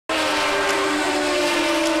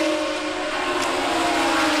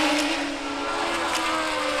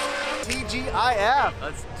I am.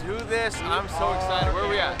 Let's do this. I'm so excited. Where are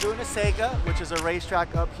we at? We're doing a Sega, which is a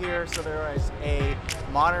racetrack up here. So there is a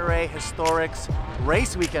Monterey Historics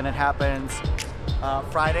race weekend that happens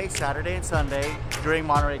Friday, Saturday, and Sunday during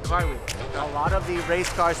Monterey Car Week. A lot of the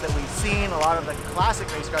race cars that we've seen, a lot of the classic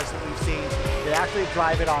race cars that we've seen, they actually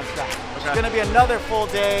drive it on track. Okay. It's going to be another full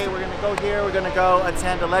day. We're going to go here. We're going to go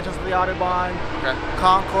attend the Legends of the Autobahn,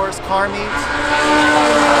 Concours car meet,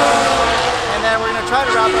 and then we're going to try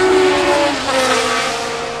to wrap up.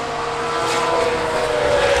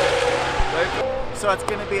 So it's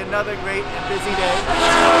going to be another great and busy day.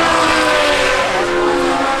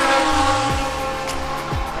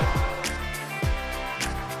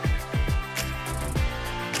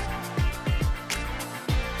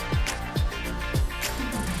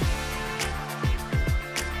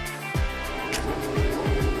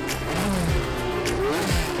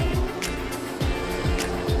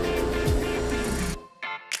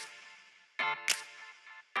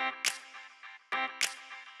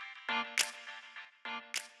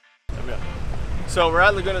 So we're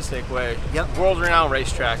at Laguna Stakeway, world-renowned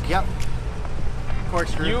racetrack. Yep.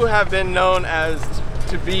 Porsche. You have been known as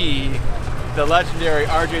to be the legendary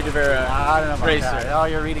RJ De Vera I don't know about racer. That. Oh,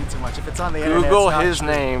 you're reading too much. If it's on the internet, Google his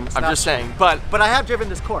name. I'm just saying. But I have driven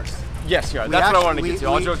this course. Yes, you are. That's what I wanted to get to.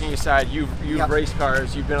 All joking aside, you've raced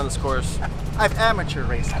cars. You've been on this course. I've amateur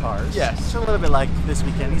raced cars. Yes. It's a little bit like this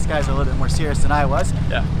weekend. These guys are a little bit more serious than I was.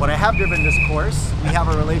 Yeah. But I have driven this course. We have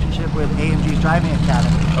a relationship with AMG's Driving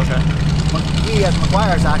Academy. Okay. We as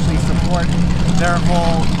Meguiars actually support their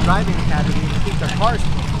whole driving academy to keep their cars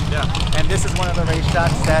clean. Yeah. And this is one of the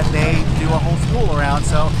racetracks that they do a whole school around.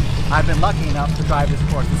 So I've been lucky enough to drive this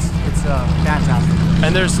course. It's fantastic.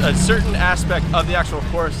 And there's a certain aspect of the actual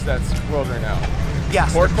course that's world renowned.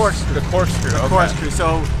 Yes, the corkscrew. The corkscrew. The corkscrew.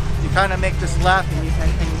 So you kind of make this left, and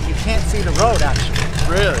you can't see the road actually.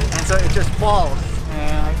 Really? And so it just falls.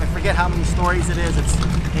 And I forget how many stories it is. It's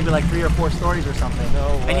maybe like 3 or 4 stories or something.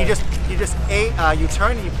 No way. And you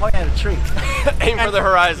turn and you point at a tree. Aim for the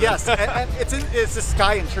horizon. Yes, and it's a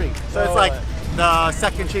sky and tree. So it's like the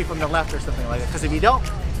second tree from the left or something like that. Because if you don't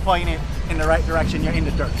point it in the right direction, you're in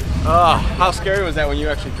the dirt. Oh, how scary was that when you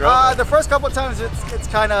actually drove? The first couple of times it's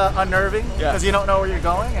kind of unnerving because you don't know where you're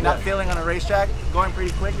going, and that feeling on a racetrack going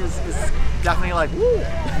pretty quick is definitely like woo,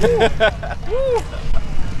 woo, woo.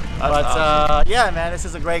 But awesome. Yeah, man, this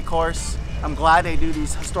is a great course. I'm glad they do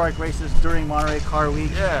these historic races during Monterey Car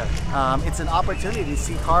Week. Yeah. It's an opportunity to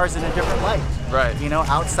see cars in a different light. Right. You know,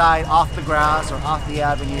 outside, off the grass or off the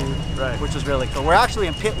avenue, which is really cool. We're actually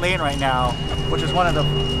in pit lane right now, which is one of the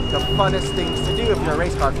funnest things to do if you're a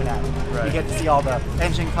race car fanatic. Right. You get to see all the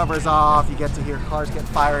engine covers off, you get to hear cars get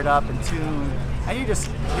fired up and tuned, and you just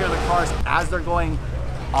hear the cars as they're going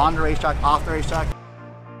on the racetrack, off the racetrack.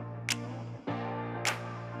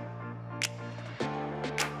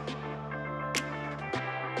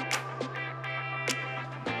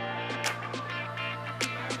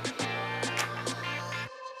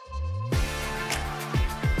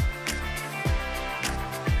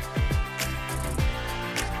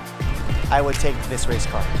 I would take this race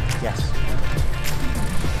car, yes.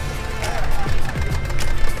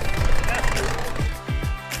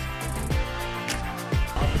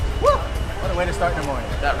 Woo! What a way to start in the morning.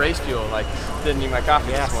 That race fuel, like, didn't need my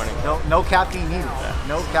coffee this morning. No caffeine needed. Yeah.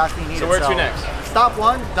 No caffeine needed. So where to next? Stop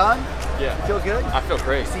 1, done. Yeah. You feel good? I feel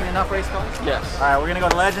great. Seen enough race cars? Yes. All right, we're gonna go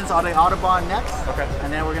to Legends on the Autobahn next. Okay.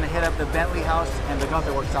 And then we're gonna hit up the Bentley House and the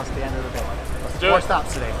Gunther Works House at the end of the day. Let's do it. 4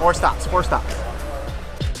 stops today. 4 stops. 4 stops.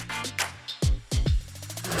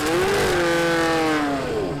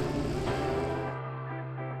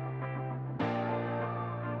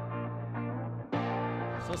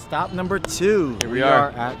 So stop number 2. Here we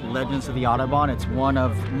are at Legends of the Autobahn. It's one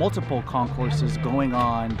of multiple concourses going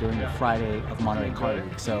on during the Friday of Monterey Car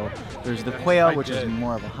Week. So there's the Quail, which is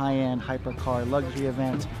more of a high-end hypercar luxury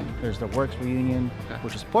event. There's the Works Reunion,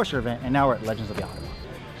 which is a Porsche event, and now we're at Legends of the Autobahn.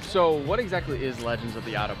 So what exactly is Legends of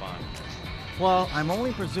the Autobahn? Well, I'm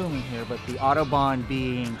only presuming here, but the Autobahn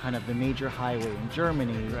being kind of the major highway in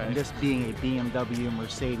Germany, and this being a BMW,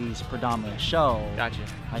 Mercedes predominant show, Gotcha.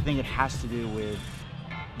 I think it has to do with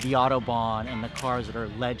the Autobahn and the cars that are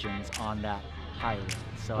legends on that highway.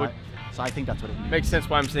 So I think that's what it means. Makes sense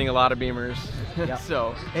why I'm seeing a lot of Beamers. Yep.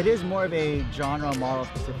 So it is more of a genre model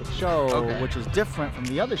specific show, which is different from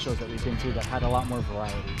the other shows that we've been to that had a lot more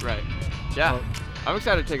variety. Right. Yeah. So, I'm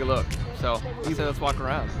excited to take a look. So let's walk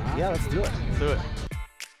around. Yeah, let's do it. Let's do it.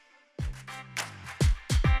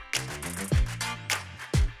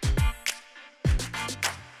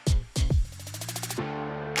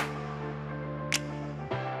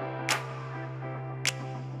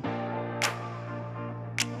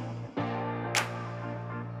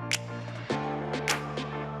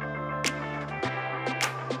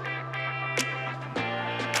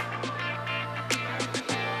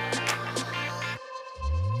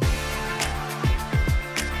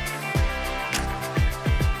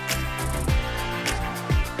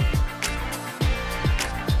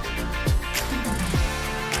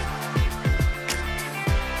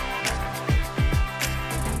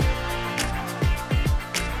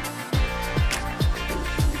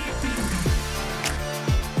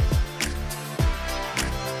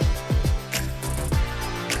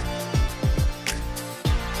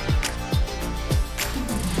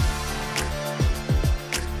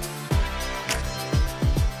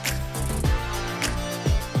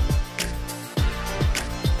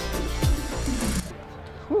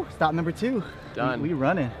 stop number 2. Done. We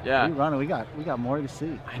running. Yeah. We running. We got more to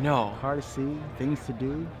see. I know. Car to see, things to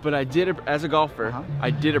do. But I did, as a golfer,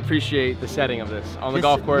 I did appreciate the setting of this on the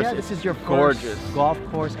golf course. Yeah, this is your gorgeous first golf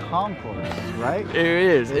course concourse, right? It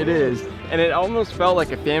is. It is. And it almost felt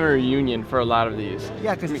like a family reunion for a lot of these.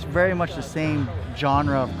 Yeah, because it's very much the same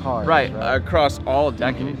genre of cars. Right, across all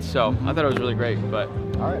decades. So I thought it was really great. But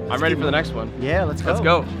all right, I'm ready for the next one. Yeah, let's go. Let's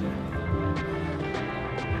go.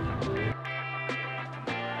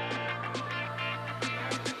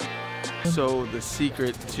 So the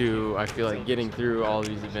secret to, I feel like, getting through all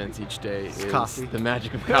these events each day is coffee. The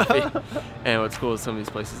magic of coffee. And what's cool is some of these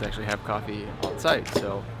places actually have coffee on site.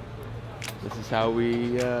 So this is how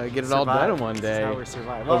we get it all done in one day. This is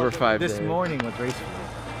how we survive. Over 5 days. This morning was race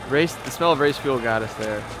fuel. The smell of race fuel got us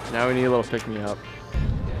there. Now we need a little pick-me-up.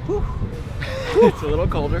 It's a little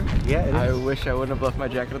colder. Yeah, it is. I wish I wouldn't have left my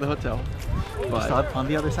jacket at the hotel. But just on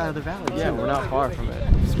the other side of the valley. Yeah, we're not far from it.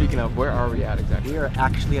 Speaking of, where are we at exactly? We are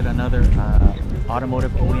actually at another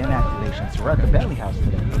automotive OEM activation. So we're at the Bentley house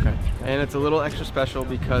today. Okay. And it's a little extra special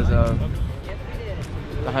because of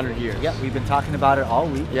the 100 years. Yeah, we've been talking about it all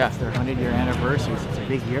week. Yeah. It's their 100-year anniversary, so it's a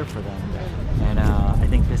big year for them. And I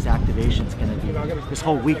think this activation is going to be, this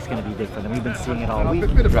whole week's going to be big for them. We've been seeing it all week,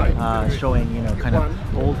 showing, you know, kind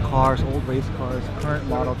of old cars, old race cars, current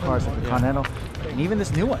model cars like the Continental, and even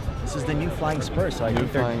this new one. This is the new Flying Spur, so I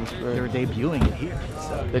think they're debuting it here.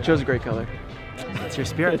 So they chose a great color. It's your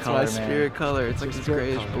spirit color, man. It's my spirit color. It's like this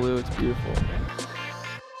grayish blue. It's beautiful.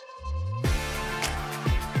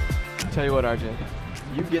 Tell you what, RJ,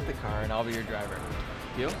 you get the car and I'll be your driver.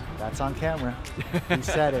 Deal? That's on camera. He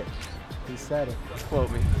said it. He said it.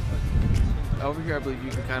 Quote me. Over here, I believe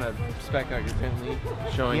you can kind of spec out your Bentley,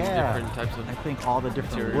 showing different types of. I think all the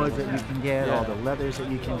different woods that you can get, all the leathers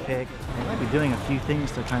that you can pick. I might be doing a few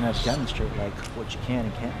things to kind of demonstrate like what you can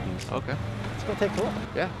and can't do. So okay. Let's go take a look.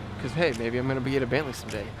 Yeah, because hey, maybe I'm gonna be at a Bentley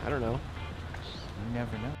someday. I don't know. You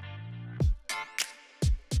never know.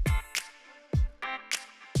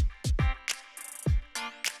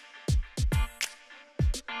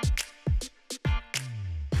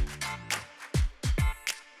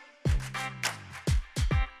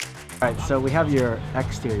 All right, so we have your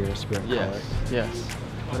exterior spirit color. Yes.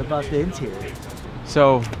 What about the interior?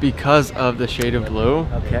 So, because of the shade of blue,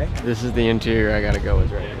 this is the interior I gotta go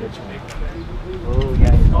with right here. Which one? Oh,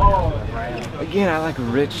 yeah. Again, I like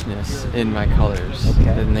richness in my colors.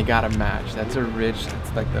 And they gotta match. That's a rich,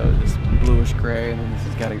 it's like this bluish gray, and then this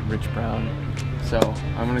has got a rich brown. So,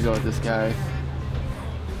 I'm gonna go with this guy.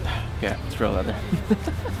 Yeah, it's real leather.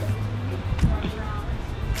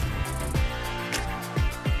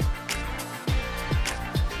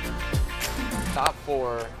 Top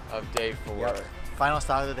 4 of day 4. Yep. Final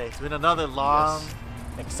stop of the day. It's been another long,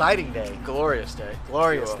 exciting day. Glorious day.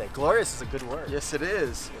 Glorious day. Glorious is a good word. Yes, it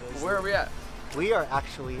is. Where are we at? We are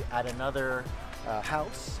actually at another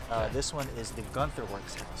house. This one is the Gunther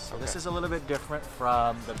Works house. So this is a little bit different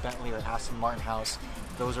from the Bentley or Aston Martin house.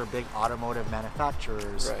 Those are big automotive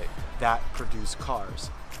manufacturers that produce cars.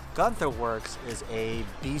 Gunther Works is a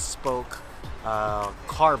bespoke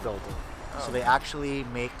car builder. So they actually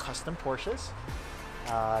make custom Porsches.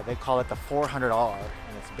 They call it the 400R,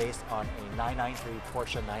 and it's based on a 993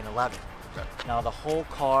 Porsche 911. Now the whole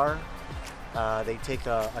car, they take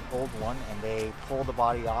an old one and they pull the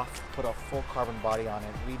body off, put a full carbon body on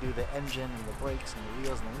it, redo the engine and the brakes and the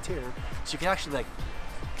wheels and the interior. So you can actually like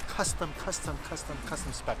custom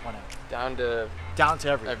spec one out. Down to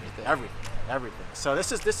everything. So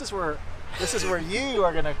this is where you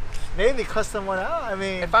are gonna maybe custom one out. I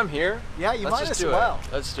mean, if I'm here, yeah, you might as well.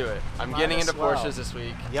 Let's do it. I'm getting into Porsches this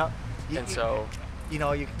week. Yep. So, you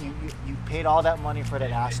know, you paid all that money for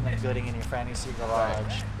that Aston and Gooding in your fantasy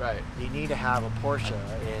garage. Right. You need to have a Porsche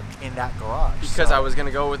in that garage. Because I was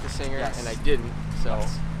gonna go with the Singer and I didn't. So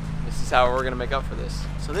this is how we're gonna make up for this.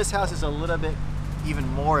 So this house is a little bit even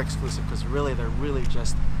more exclusive because really they're really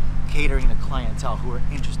just catering to clientele who are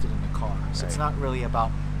interested in the car. So it's not really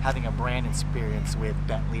about having a brand experience with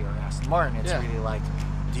Bentley or Aston Martin. It's really like,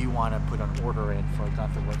 do you want to put an order in for a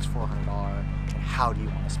Gunther Works 400R, and how do you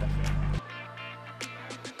want to spec it?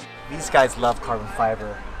 These guys love carbon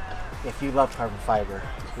fiber. If you love carbon fiber,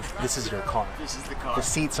 this is your car. This is the car. The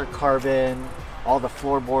seats are carbon, all the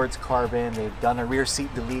floorboards carbon. They've done a rear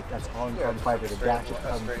seat delete, that's all in carbon fiber. The dash is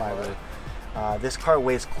carbon fiber. This car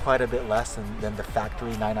weighs quite a bit less than the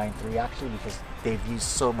factory 993 actually, because they've used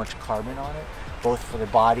so much carbon on it, both for the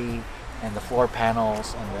body and the floor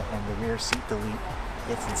panels and the rear seat delete.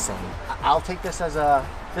 It's insane. I'll take this as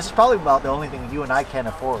this is probably about the only thing you and I can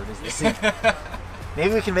afford is the seat.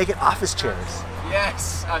 Maybe we can make it office chairs.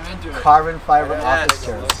 Yes, I'm into it. Carbon fiber office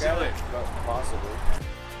chairs. Let's do it. Possibly.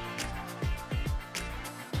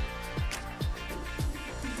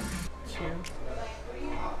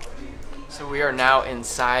 So we are now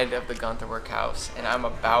inside of the Gunther Workhouse, and I'm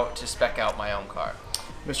about to spec out my own car.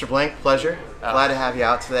 Mr. Blank, pleasure. Glad to have you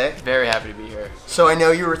out today. Very happy to be here. So I know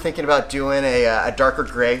you were thinking about doing a darker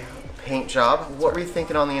gray paint job. What were you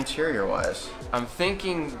thinking on the interior wise? I'm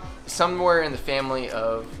thinking somewhere in the family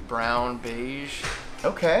of brown, beige.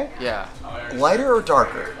 Okay. Yeah. Lighter or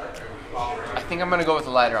darker? I think I'm gonna go with the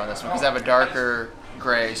lighter on this one because I have a darker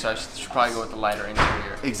gray, so I should probably go with the lighter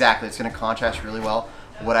interior. Exactly, it's gonna contrast really well.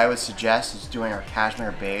 What I would suggest is doing our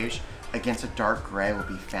cashmere beige against a dark gray would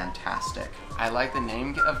be fantastic. I like the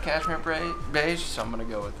name of cashmere beige, so I'm gonna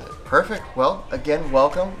go with it. Perfect. Well, again,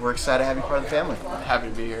 welcome. We're excited to have you part of the family. Happy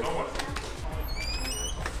to be here.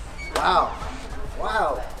 Wow.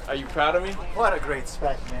 Wow. Are you proud of me? What a great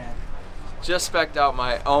spec, man. Just specced out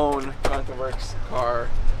my own Gunther Works car.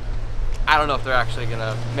 I don't know if they're actually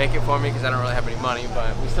gonna make it for me because I don't really have any money,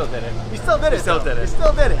 but we still did it. You still did it. We still did it. You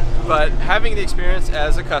still did it. But having the experience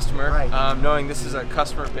as a customer, Right. knowing this is a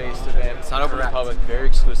customer-based event, it's not open to the Correct. public, very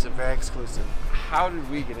exclusive. Very exclusive. How did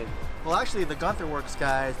we get in? Well, actually, the Gunther Works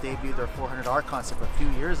guys debuted their 400R concept a few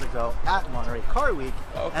years ago at Monterey Car Week.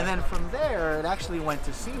 Okay. And then from there, it actually went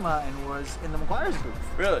to SEMA and was in the Meguiar's booth.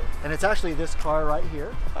 Really? And it's actually this car right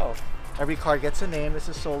here. Oh, Every car gets a name. This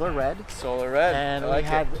is Solar Red. Solar Red. And I like we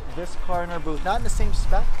had it. this car in our booth, not in the same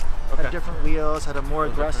spec, Okay. had different wheels, had a more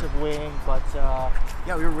aggressive wing, but yeah,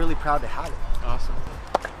 we were really proud to have it. Awesome.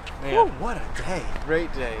 Man, Woo, what a day.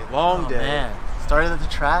 great day, long Oh, day. man. Started at the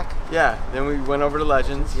track. Yeah. Then we went over to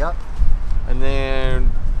Legends. Yep. And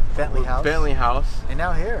then Bentley House. Bentley House. And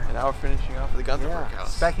now here. And now we're finishing off with the Gunther Yeah.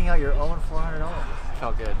 Workhouse. Specking out your own 400R.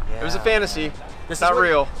 Felt good. It was a Yeah. fantasy. This Not is what,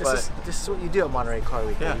 real, this but is what you do at Monterey Car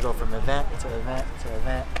Week. Yeah. You go from event to event to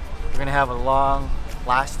event. We're gonna have a long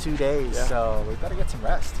last 2 days, Yeah. so we better get some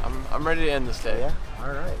rest. I'm ready to end this day. Yeah.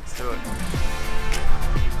 All right. Let's do it.